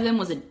 One of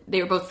them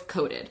they were both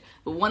coded,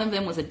 but one of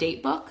them was a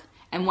date book,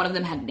 and one of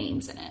them had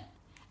names in it.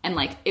 And,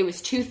 like, it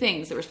was 2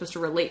 things that were supposed to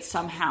relate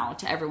somehow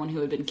to everyone who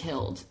had been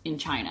killed in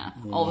China.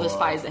 Whoa. All of the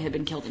spies that had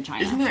been killed in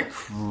China. Isn't that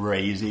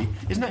crazy?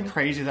 Isn't that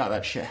crazy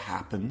that shit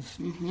happens?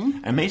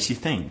 Mm-hmm. It makes you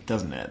think,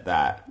 doesn't it,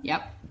 that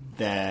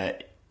there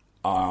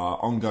are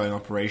ongoing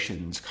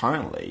operations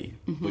currently,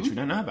 which we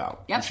don't know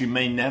about, which we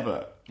may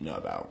never know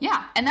about.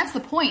 Yeah, and that's the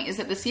point, is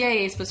that the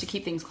CIA is supposed to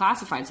keep things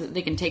classified so that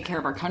they can take care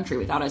of our country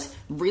without us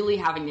really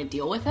having to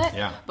deal with it.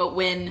 Yeah. But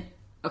when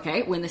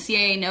the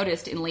CIA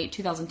noticed in late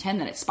 2010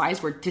 that its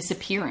spies were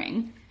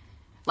disappearing,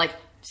 like,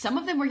 some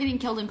of them were getting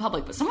killed in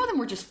public, but some of them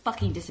were just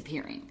fucking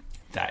disappearing.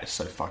 That is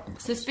so fucking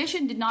crazy.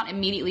 Suspicion did not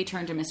immediately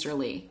turn to Mr.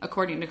 Lee,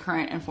 according to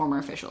current and former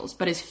officials,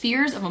 but his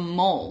fears of a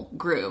mole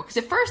grew. Because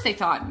at first they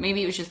thought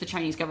maybe it was just the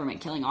Chinese government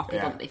killing off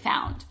people that they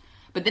found.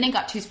 But then it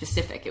got too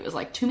specific. It was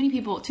like, too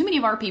many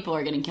of our people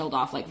are getting killed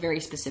off, like, very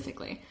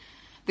specifically.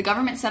 The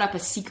government set up a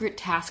secret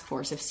task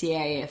force of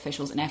CIA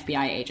officials and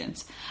FBI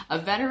agents. A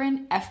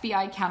veteran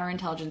FBI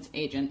counterintelligence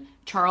agent,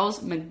 Charles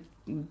McGonigal,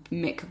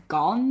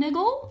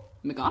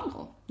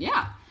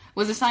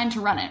 was assigned to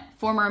run it,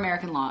 former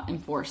American law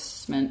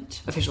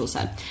enforcement officials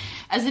said.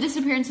 As the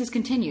disappearances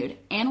continued,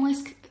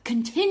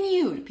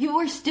 people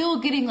were still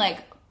getting,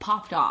 like,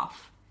 popped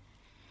off.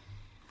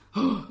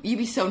 You'd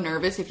be so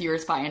nervous if you were a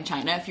spy in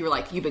China, if you were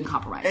like, you've been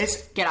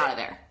compromised. Get out of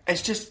there.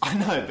 It's just, I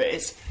know, but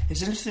it's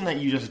interesting that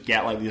you just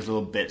get, like, these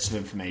little bits of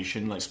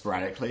information, like,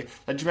 sporadically.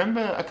 Like, do you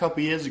remember a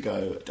couple of years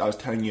ago, I was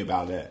telling you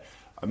about it,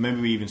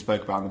 maybe we even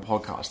spoke about it on the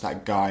podcast,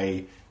 that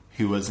guy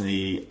who was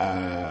he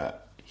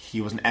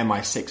was an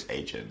MI6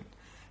 agent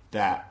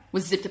that...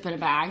 Was zipped up in a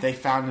bag? They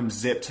found him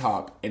zipped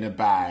up in a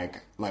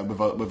bag, like, with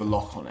a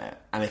lock on it.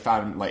 And they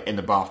found him, like, in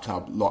the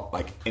bathtub,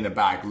 in a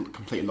bag,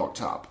 completely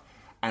locked up.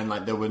 And,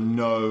 like, there were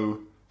no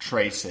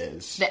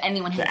traces that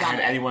anyone had done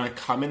it. Anyone had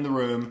come in the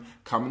room,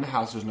 come in the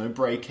house. There was no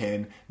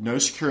break-in, no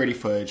security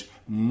footage,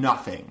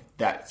 nothing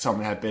that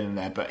someone had been in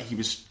there. But he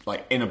was,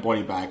 like, in a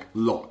body bag,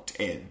 locked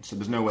in. So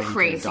there's no way he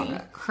could have done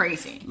it.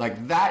 Crazy.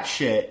 Like, that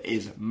shit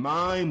is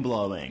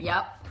mind-blowing.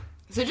 Yep.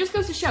 So it just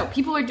goes to show,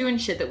 people are doing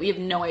shit that we have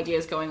no idea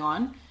is going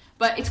on.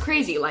 But it's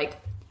crazy, like,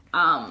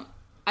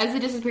 as the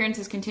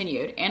disappearances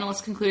continued,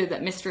 analysts concluded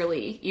that Mr.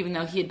 Lee, even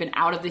though he had been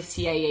out of the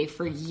CIA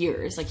for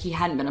years, like he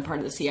hadn't been a part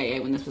of the CIA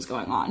when this was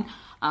going on,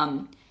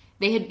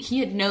 he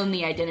had known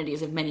the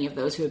identities of many of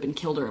those who had been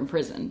killed or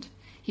imprisoned.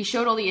 He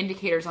showed all the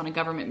indicators on a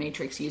government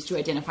matrix used to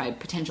identify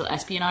potential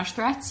espionage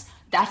threats.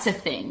 That's a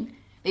thing.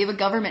 They have a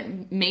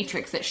government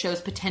matrix that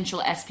shows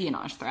potential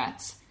espionage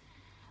threats.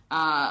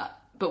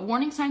 But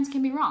warning signs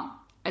can be wrong.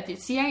 At the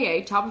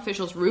CIA, top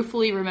officials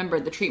ruefully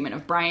remembered the treatment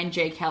of Brian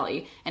J.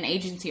 Kelly, an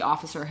agency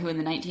officer who in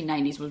the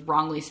 1990s was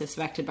wrongly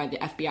suspected by the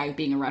FBI of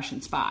being a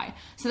Russian spy.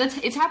 So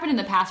it's happened in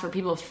the past where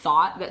people have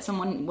thought that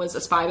someone was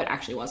a spy but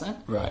actually wasn't.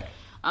 Right.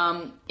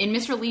 In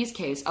Mr. Lee's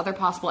case, other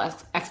possible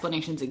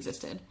explanations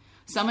existed.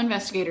 Some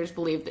investigators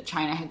believed that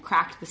China had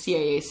cracked the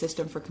CIA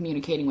system for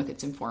communicating with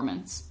its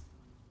informants.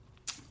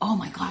 Oh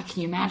my god,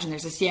 can you imagine?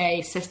 There's a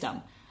CIA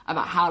system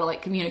about how to,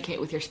 like,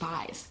 communicate with your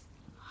spies.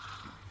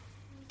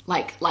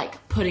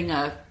 Like putting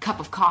a cup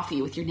of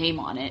coffee with your name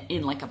on it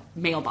in, like, a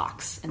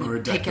mailbox and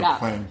then pick it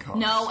up.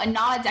 No, and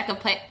not a deck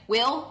of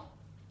Will?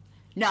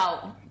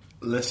 No.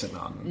 Listen,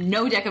 man.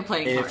 No deck of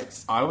playing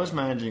cards. If I was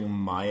managing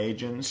my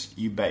agents,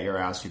 you bet your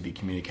ass you'd be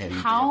communicating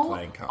via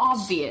playing cards. How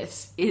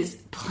obvious is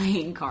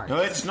playing cards? No,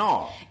 it's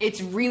not.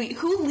 It's really...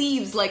 Who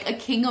leaves, like, a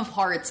king of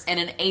hearts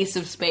and an ace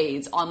of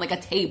spades on, like, a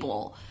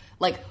table?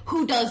 Like,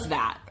 who does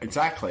that?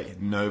 Exactly.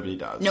 Nobody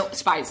does. No,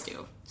 spies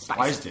do.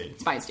 Spies do.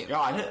 Spies do. Yeah,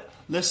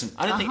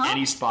 I don't think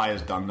any spy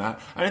has done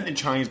that. I don't think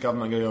the Chinese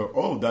government going to go,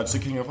 oh, that's the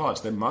King of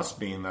Hearts. There must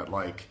be in that,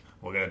 like,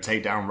 we're going to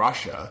take down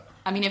Russia.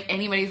 I mean, if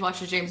anybody's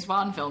watched a James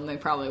Bond film, they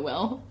probably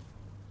will.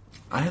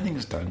 I don't think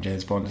it's done.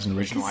 James Bond is an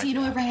original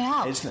Casino idea.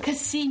 Royale.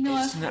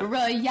 Casino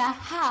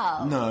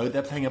Royale. No,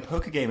 they're playing a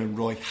poker game in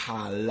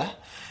Royale.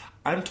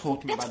 I'm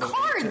talking That's about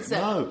cards.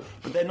 No,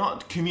 but they're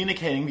not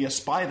communicating via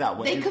spy that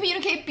way. They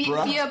communicate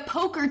via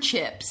poker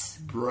chips.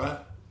 Bruh.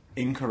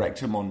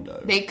 Incorrect,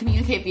 Mondo. They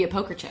communicate via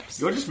poker chips.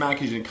 You're just mad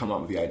because you didn't come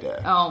up with the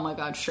idea. Oh my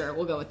god, sure,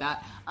 we'll go with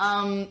that.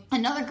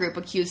 Another group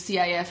accused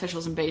CIA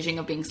officials in Beijing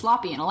of being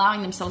sloppy and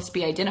allowing themselves to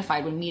be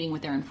identified when meeting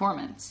with their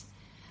informants.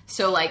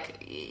 So,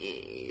 like,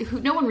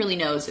 no one really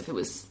knows if it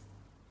was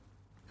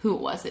who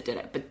it was that did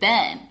it. But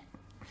then,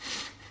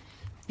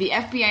 the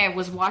FBI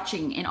was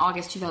watching in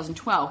August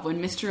 2012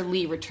 when Mr.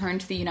 Lee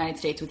returned to the United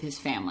States with his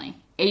family.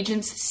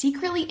 Agents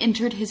secretly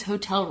entered his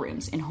hotel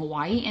rooms in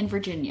Hawaii and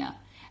Virginia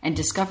and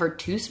discovered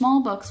 2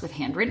 small books with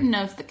handwritten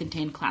notes that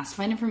contained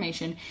classified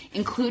information,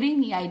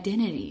 including the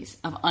identities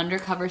of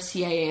undercover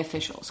CIA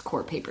officials,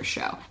 court papers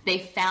show. They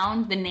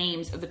found the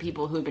names of the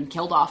people who had been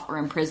killed off or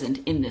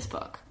imprisoned in this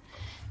book.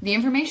 The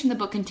information the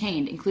book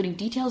contained, including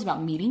details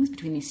about meetings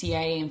between the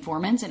CIA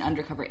informants and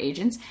undercover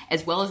agents,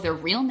 as well as their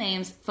real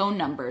names, phone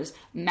numbers,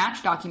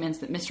 matched documents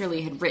that Mr.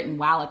 Lee had written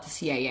while at the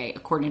CIA,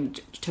 according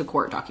to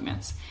court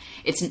documents.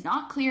 It's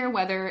not clear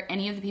whether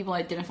any of the people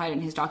identified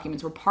in his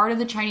documents were part of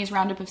the Chinese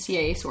roundup of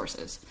CIA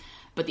sources,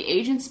 but the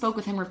agents spoke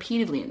with him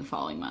repeatedly in the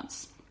following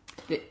months.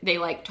 They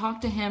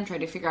talked to him, tried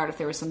to figure out if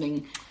there was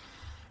something...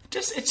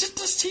 It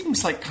just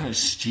seems, like, kind of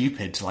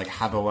stupid to, like,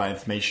 have all that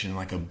information in,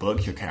 like, a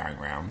book you're carrying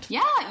around.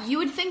 Yeah, you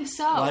would think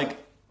so. Like,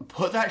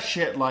 put that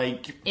shit,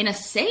 like... in a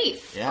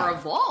safe, or a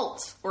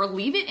vault, or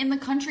leave it in the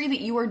country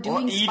that you are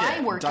doing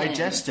spy work in.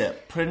 Digest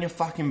it, put it in your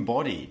fucking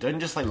body.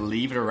 Don't just, like,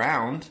 leave it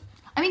around.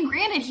 I mean,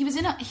 granted, he was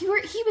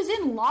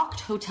in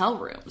locked hotel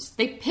rooms.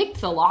 They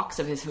picked the locks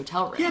of his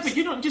hotel rooms. Yeah, but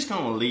you're not just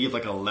going to leave,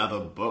 like, a leather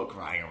book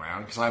lying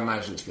around, because I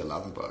imagine it to be a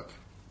leather book.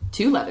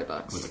 2 leather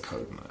books. With a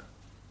code in it.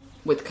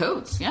 With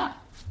codes, yeah.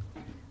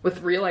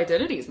 With real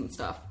identities and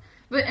stuff.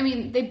 But, I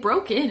mean, they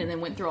broke in and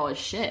then went through all his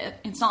shit.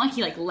 It's not like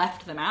he, like,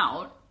 left them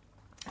out.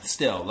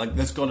 Still, like,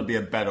 there's got to be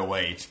a better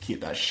way to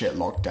keep that shit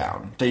locked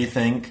down. Do you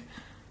think?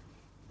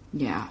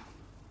 Yeah.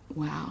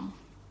 Wow.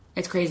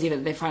 It's crazy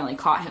that they finally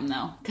caught him,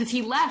 though. Because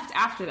he left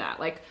after that.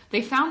 Like,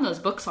 they found those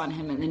books on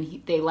him and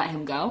then they let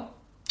him go.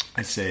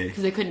 I see.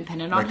 Because they couldn't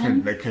pin it on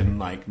him. They couldn't,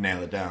 like,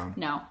 nail it down.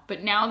 No.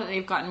 But now that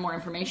they've gotten more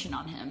information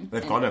on him...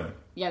 They've got him.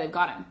 Yeah, they've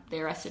got him. They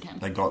arrested him.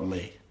 They got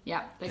Lee.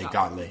 Yeah, they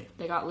got Lee.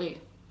 They got Lee.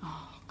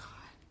 Oh, God.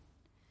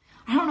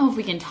 I don't know if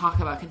we can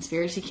talk about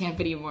Conspiracy Camp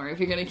anymore if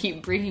you're going to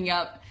keep bringing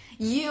up...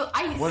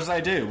 What did I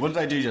do? What did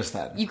I do just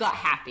then? You got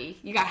happy.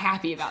 You got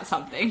happy about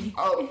something.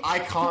 Oh, I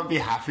can't be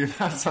happy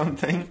about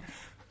something.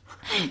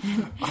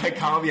 I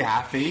can't be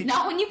happy.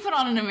 Not when you put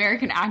on an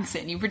American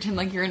accent and you pretend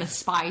like you're in a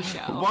spy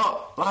show.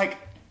 Well, like,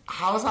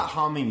 how is that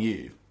harming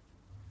you?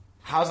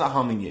 How's that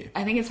harming you?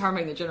 I think it's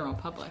harming the general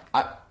public.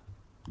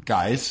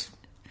 Guys,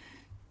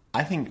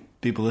 I think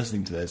people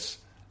listening to this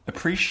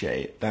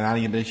appreciate that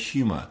adding a bit of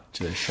humour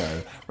to the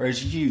show,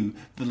 whereas you,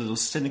 the little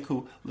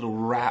cynical little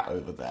rat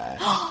over there,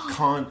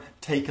 can't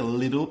take a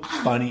little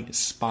funny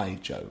spy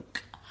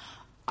joke.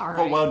 All right.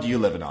 What world do you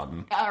live in,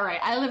 Arden? All right,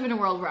 I live in a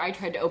world where I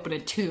tried to open a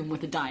tomb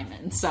with a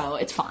diamond, so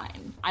it's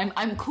fine.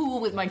 I'm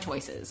cool with my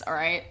choices. All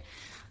right.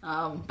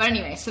 But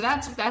anyway, so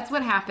that's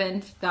what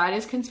happened. That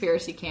is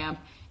conspiracy camp.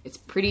 It's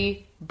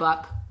pretty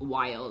buck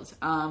wild.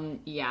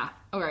 Yeah.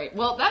 All right.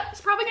 Well,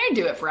 that's probably gonna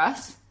do it for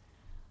us.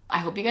 I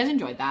hope you guys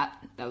enjoyed that.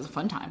 That was a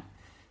fun time.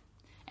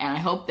 And I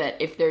hope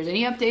that if there's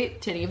any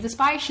update to any of the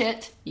spy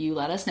shit, you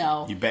let us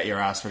know. You bet your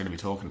ass we're going to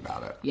be talking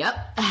about it.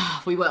 Yep,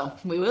 we will.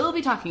 We will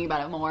be talking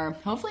about it more,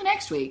 hopefully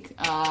next week,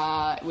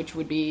 which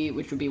would be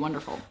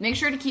wonderful. Make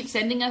sure to keep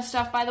sending us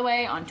stuff, by the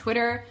way, on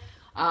Twitter,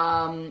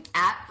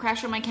 at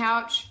Crash on My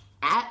Couch,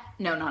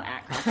 not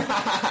at Crash.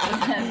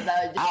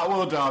 At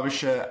Will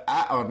Derbyshire,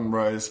 at Arden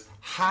Rose,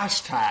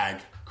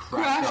 hashtag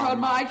Crash on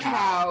My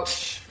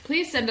Couch.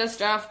 Please send us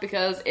stuff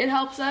because it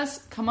helps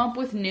us come up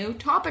with new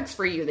topics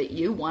for you that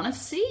you want to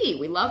see.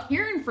 We love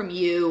hearing from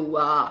you,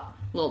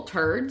 little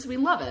turds. We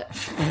love it.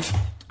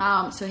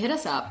 So hit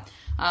us up.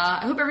 I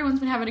hope everyone's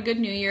been having a good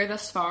New Year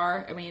thus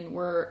far. I mean,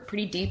 we're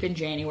pretty deep in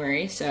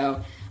January,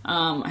 so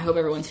I hope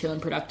everyone's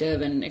feeling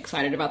productive and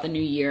excited about the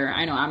new year.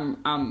 I know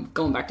I'm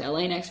going back to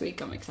LA next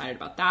week. I'm excited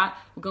about that.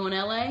 We're going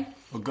to LA.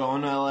 We're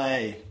going to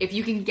LA. If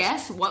you can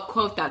guess what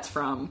quote that's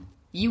from,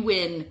 you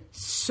win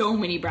so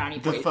many brownie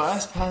points. The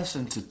first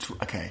person to...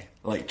 okay,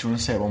 like, do you want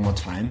to say it one more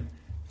time?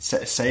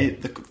 Say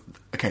the...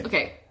 Okay.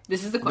 Okay,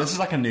 this is the quote. This is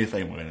like a new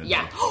thing we're going to do.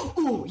 Yeah.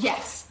 Ooh,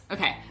 yes.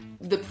 Okay.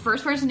 The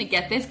first person to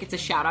get this gets a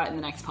shout out in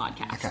the next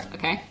podcast.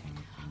 Okay?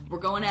 We're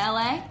going to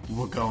LA?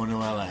 We're going to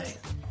LA.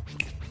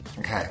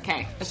 Okay.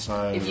 Okay.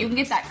 So... if you can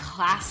get that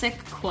classic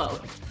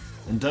quote...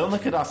 and don't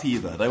look it up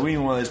either. Don't be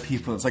one of those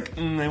people that's like,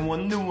 I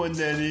wonder what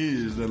that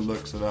is, that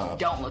looks it up.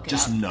 Don't look it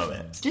Just up. know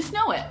it. Just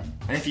know it.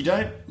 And if you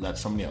don't, let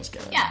somebody else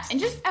get it. Yeah, and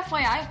just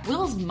FYI,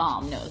 Will's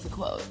mom knows the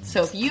quote.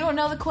 So if you don't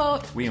know the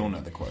quote... we all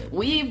know the quote.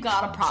 we've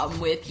got a problem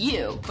with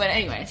you. But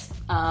anyways,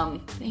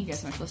 thank you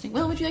guys so much for listening.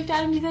 Will, would you like to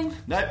add anything?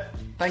 Nope.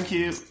 Thank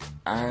you.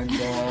 And,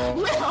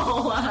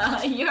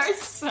 Will, you're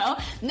so...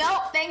 No,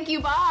 thank you,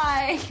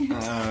 bye.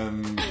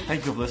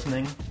 thank you for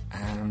listening.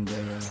 And,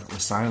 we're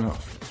signing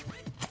off.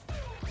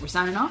 We're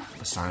signing off?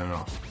 We're signing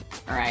off.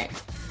 All right.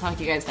 Talk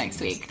to you guys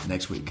next week.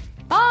 Next week.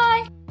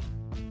 Bye.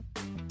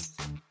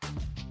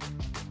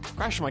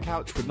 Crash on My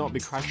Couch would not be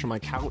Crash on My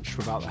Couch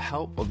without the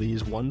help of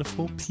these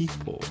wonderful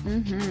people.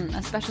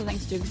 A special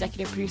thanks to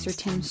executive producer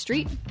Tim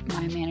Street,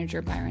 my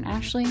manager Byron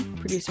Ashley,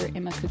 producer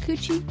Emma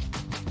Kikuchi,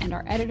 and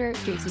our editor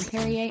Jason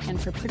Perrier, and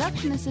for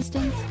production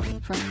assistance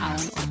from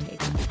Alan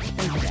Ortega.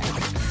 Thank you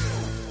guys.